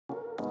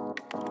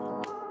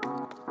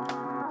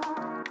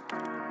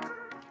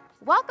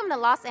Welcome to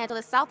Los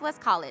Angeles Southwest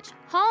College,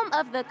 home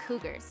of the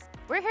Cougars.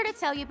 We're here to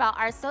tell you about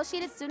our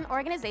Associated Student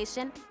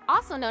Organization,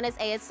 also known as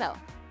ASO.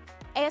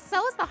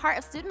 ASO is the heart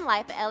of student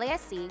life at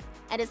LASC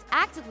and is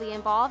actively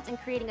involved in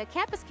creating a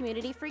campus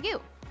community for you.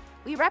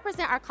 We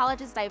represent our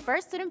college's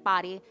diverse student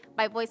body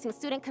by voicing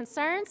student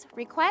concerns,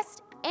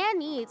 requests, and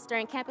needs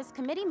during campus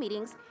committee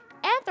meetings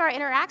and through our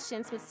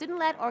interactions with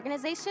student-led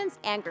organizations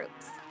and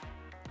groups.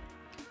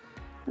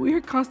 We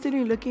are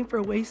constantly looking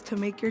for ways to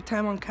make your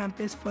time on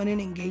campus fun and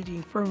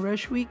engaging, from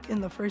rush week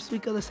in the first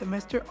week of the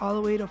semester all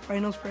the way to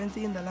finals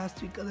frenzy in the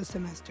last week of the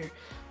semester.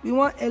 We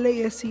want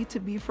LASC to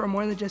be for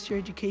more than just your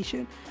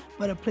education,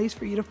 but a place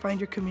for you to find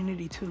your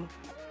community too.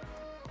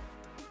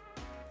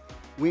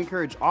 We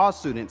encourage all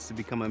students to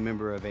become a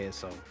member of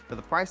ASO. For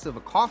the price of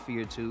a coffee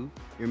or two,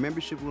 your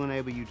membership will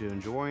enable you to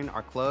join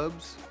our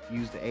clubs,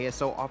 use the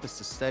ASO office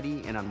to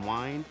study and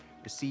unwind,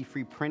 receive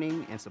free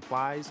printing and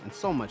supplies, and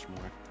so much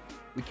more.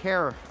 We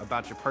care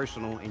about your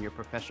personal and your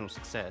professional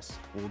success,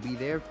 and we'll be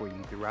there for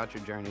you throughout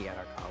your journey at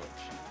our college.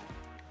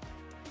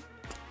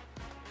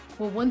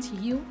 We want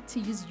you to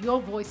use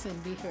your voice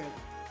and be heard.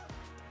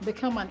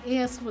 Become an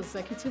ASO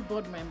Executive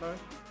Board member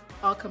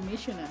or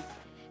Commissioner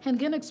and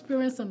gain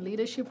experience in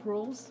leadership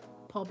roles,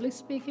 public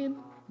speaking,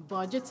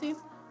 budgeting,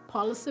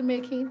 policy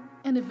making,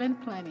 and event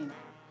planning.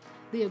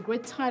 They are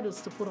great titles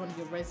to put on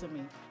your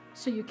resume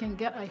so you can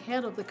get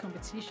ahead of the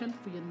competition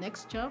for your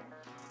next job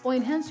or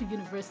enhance your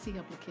university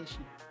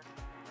application.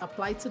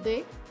 Apply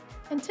today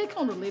and take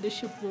on the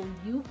leadership role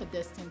you are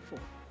destined for.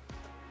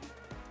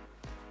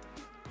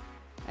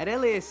 At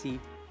LASC,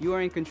 you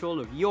are in control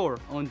of your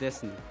own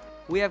destiny.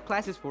 We have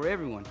classes for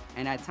everyone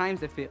and at times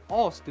that fit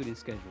all student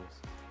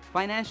schedules.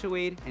 Financial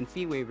aid and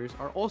fee waivers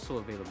are also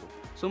available,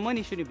 so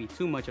money shouldn't be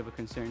too much of a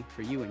concern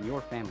for you and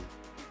your family.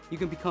 You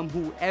can become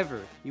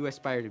whoever you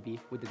aspire to be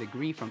with a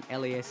degree from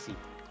LASC.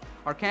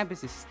 Our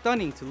campus is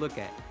stunning to look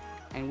at,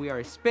 and we are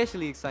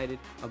especially excited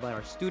about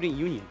our student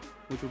union,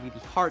 which will be the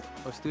heart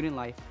of student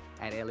life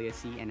at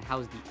LASC and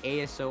house the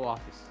ASO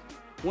office.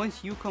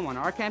 Once you come on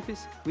our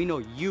campus, we know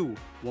you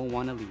won't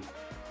want to leave.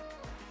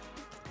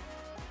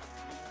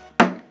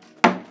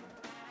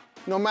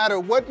 No matter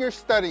what you're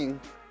studying,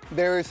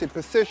 there is a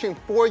position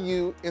for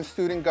you in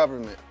student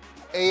government.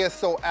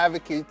 ASO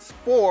advocates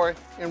for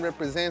and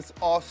represents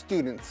all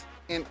students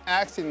and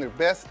acts in their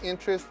best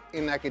interest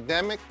in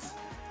academics,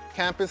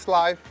 campus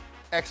life,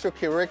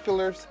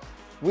 extracurriculars.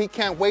 We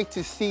can't wait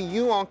to see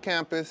you on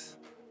campus.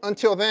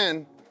 Until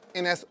then,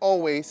 and as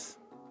always,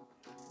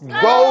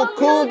 go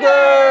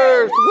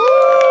Cougars!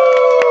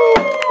 Woo!